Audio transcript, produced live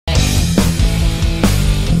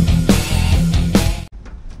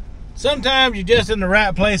Sometimes you're just in the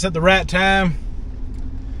right place at the right time.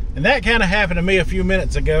 And that kind of happened to me a few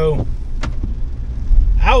minutes ago.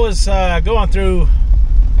 I was going through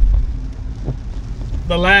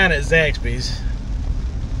the line at Zaxby's.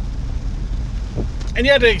 And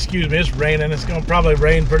you have to excuse me, it's raining. It's going to probably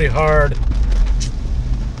rain pretty hard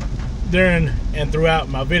during and throughout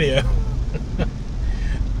my video.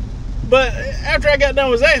 But after I got done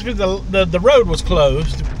with Zaxby's, the road was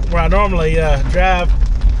closed where I normally drive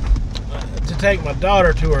to take my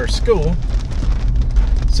daughter to her school.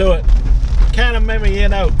 So it kind of made me,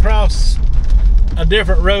 cross a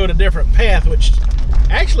different road, a different path, which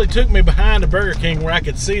actually took me behind the Burger King where I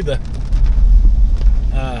could see the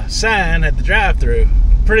sign at the drive-thru.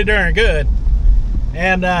 Pretty darn good.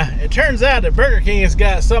 And it turns out that Burger King has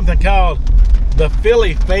got something called the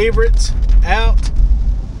Philly Favorites out.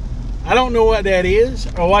 I don't know what that is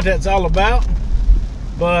or what that's all about,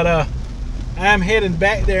 but I'm heading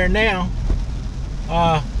back there now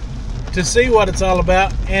to see what it's all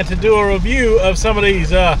about and to do a review of some of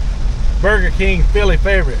these Burger King Philly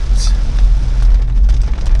Favorites.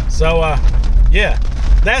 So yeah,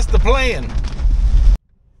 that's the plan.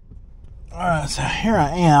 Alright, so here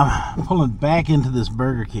I am pulling back into this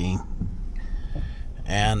Burger King,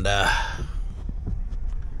 and I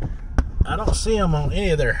don't see them on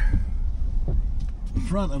any of their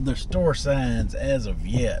front of their store signs as of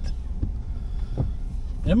yet.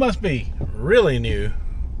 It must be really new,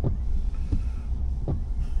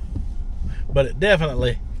 but it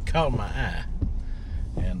definitely caught my eye.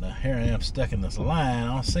 And here I am stuck in this line.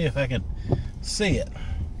 I'll see if I can see it.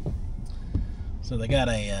 So they got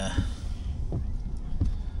a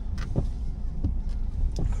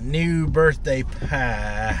new birthday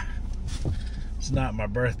pie. It's not my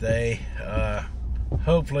birthday.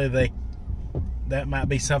 Hopefully that might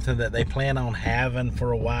be something that they plan on having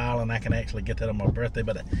for a while and I can actually get that on my birthday.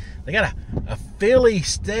 But they got a Philly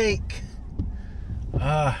steak.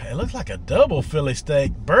 It looks like a double Philly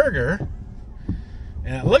steak burger.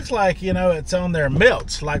 And it looks like, it's on their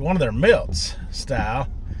melts, like one of their melts style.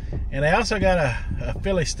 And they also got a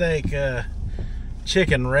Philly steak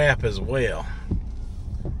chicken wrap as well,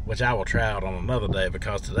 which I will try out on another day,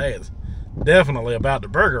 because today is definitely about the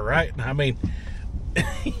burger, right? I mean,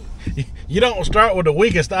 you don't start with the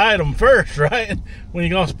weakest item first, right? When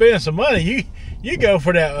you're going to spend some money, you go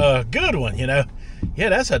for that good one, Yeah,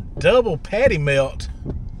 that's a double patty melt.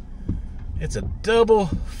 It's a double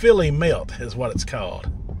Philly melt is what it's called.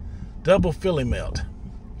 Double Philly melt.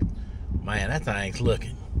 Man, that thing's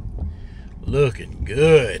looking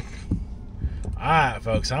good. Alright,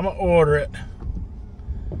 folks, I'm going to order it,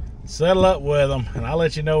 settle up with them, and I'll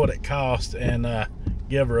let you know what it costs and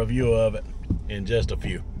give a review of it in just a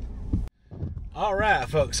few. Alright,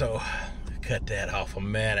 folks, so cut that off a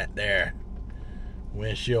minute there.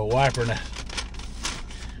 Windshield wiper now.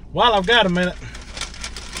 While I've got a minute,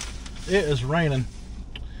 it is raining.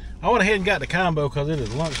 I went ahead and got the combo because it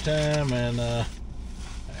is lunchtime, and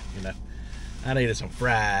I needed some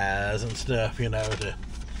fries and stuff, to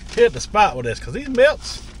hit the spot with this, because these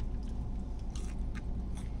melts,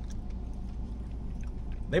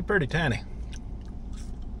 they're pretty tiny.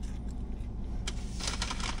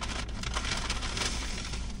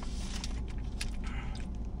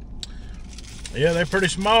 Yeah, they're pretty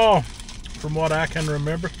small from what I can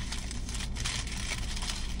remember.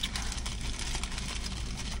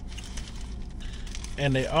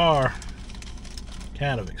 And they are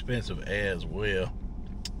kind of expensive as well.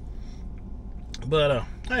 But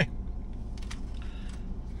hey,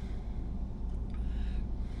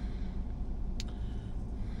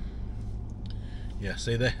 yeah,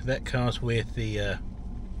 see that comes with the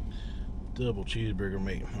double cheeseburger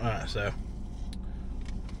meat. All right, so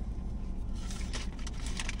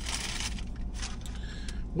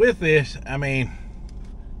with this, I mean,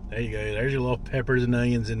 there you go. There's your little peppers and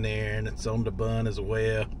onions in there, and it's on the bun as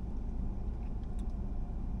well.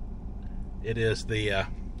 It is the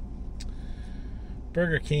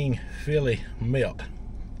Burger King Philly melt.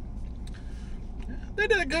 They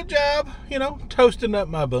did a good job, toasting up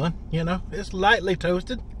my bun. It's lightly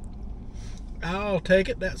toasted. I'll take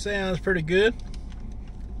it. That sounds pretty good.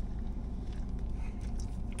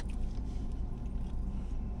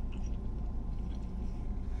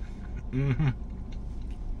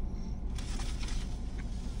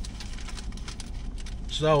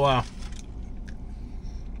 So,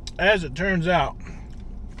 as it turns out,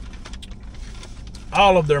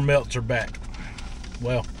 all of their melts are back.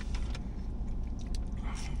 Well,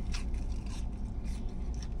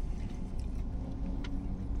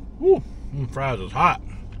 woo, fries is hot.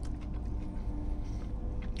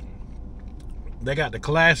 They got the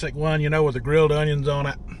classic one, with the grilled onions on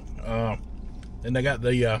it. And they got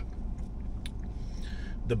the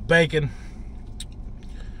bacon.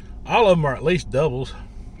 All of them are at least doubles.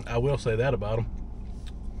 I will say that about them.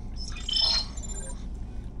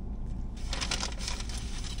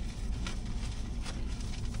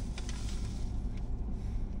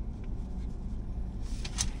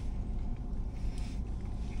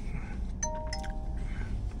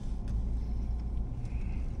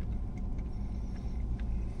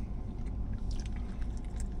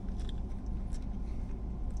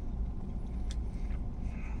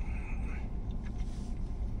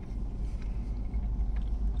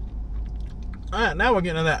 Alright, now we're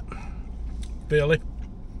getting to that Philly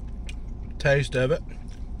taste of it.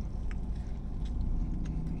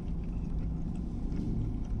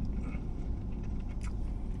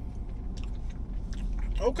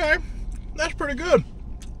 Okay, that's pretty good.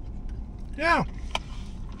 Yeah.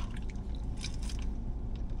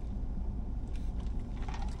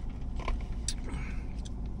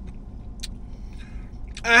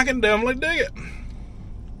 I can definitely dig it.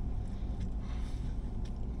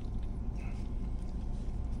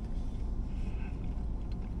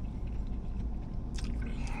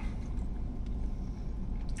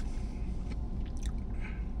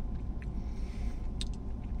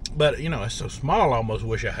 But, you know, it's so small, I almost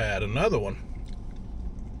wish I had another one.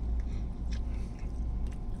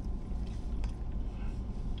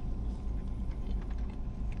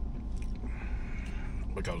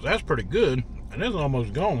 Because that's pretty good, and it's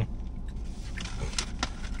almost gone.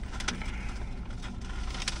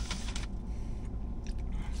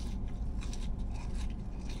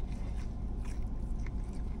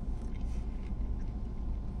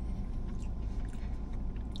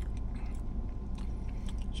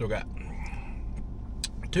 So got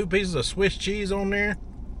 2 pieces of Swiss cheese on there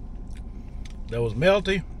that was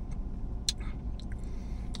melty.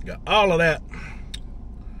 Got all of that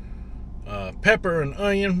pepper and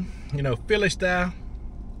onion, you know, Philly style.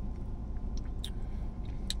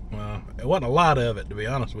 It wasn't a lot of it, to be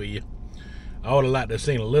honest with you. I would have liked to have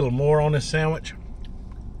seen a little more on this sandwich.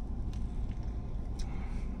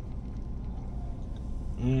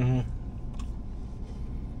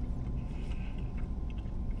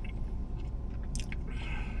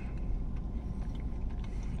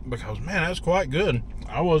 Because, man, that's quite good.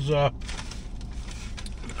 I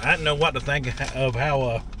didn't know what to think of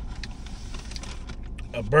how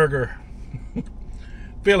a burger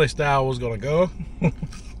Philly style was gonna go.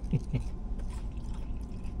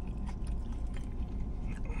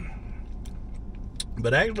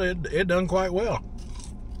 But actually it done quite well.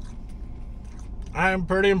 I am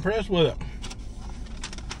pretty impressed with it.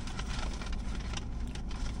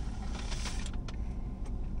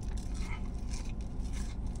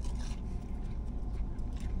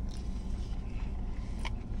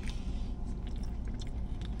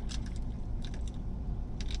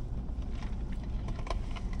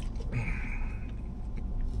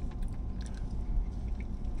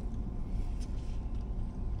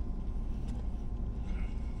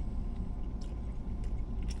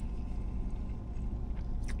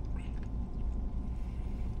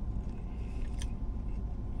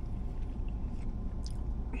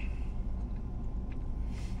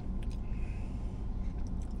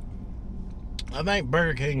 I think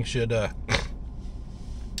Burger King should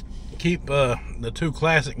keep the 2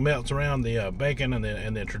 classic melts around, the bacon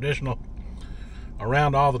and the traditional,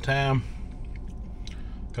 around all the time,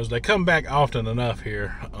 because they come back often enough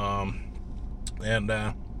here. And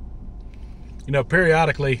you know,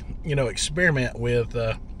 periodically, you know, experiment with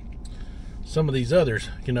some of these others,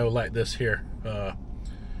 you know, like this here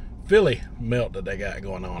Philly melt that they got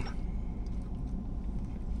going on.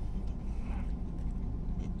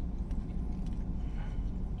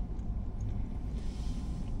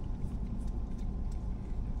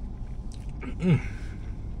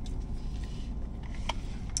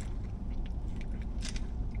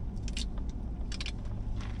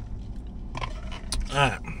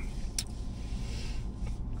 Alright.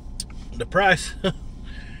 The price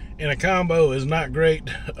in a combo is not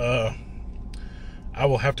great. I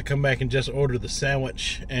will have to come back and just order the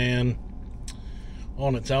sandwich and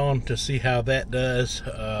on its own to see how that does.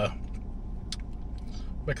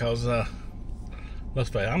 Because let's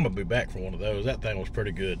face it, I'm gonna be back for one of those. That thing was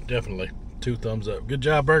pretty good. Definitely 2 thumbs up. Good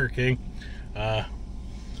job, Burger King.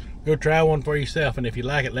 Go try one for yourself, and if you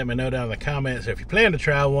like it, let me know down in the comments. If you plan to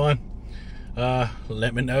try one,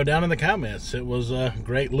 let me know down in the comments. It was a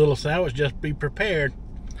great little sandwich. Just be prepared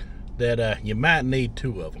that you might need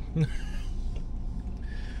 2 of them.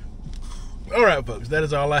 Alright, folks, that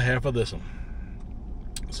is all I have for this one.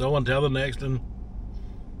 So until the next one,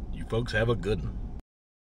 you folks have a good one.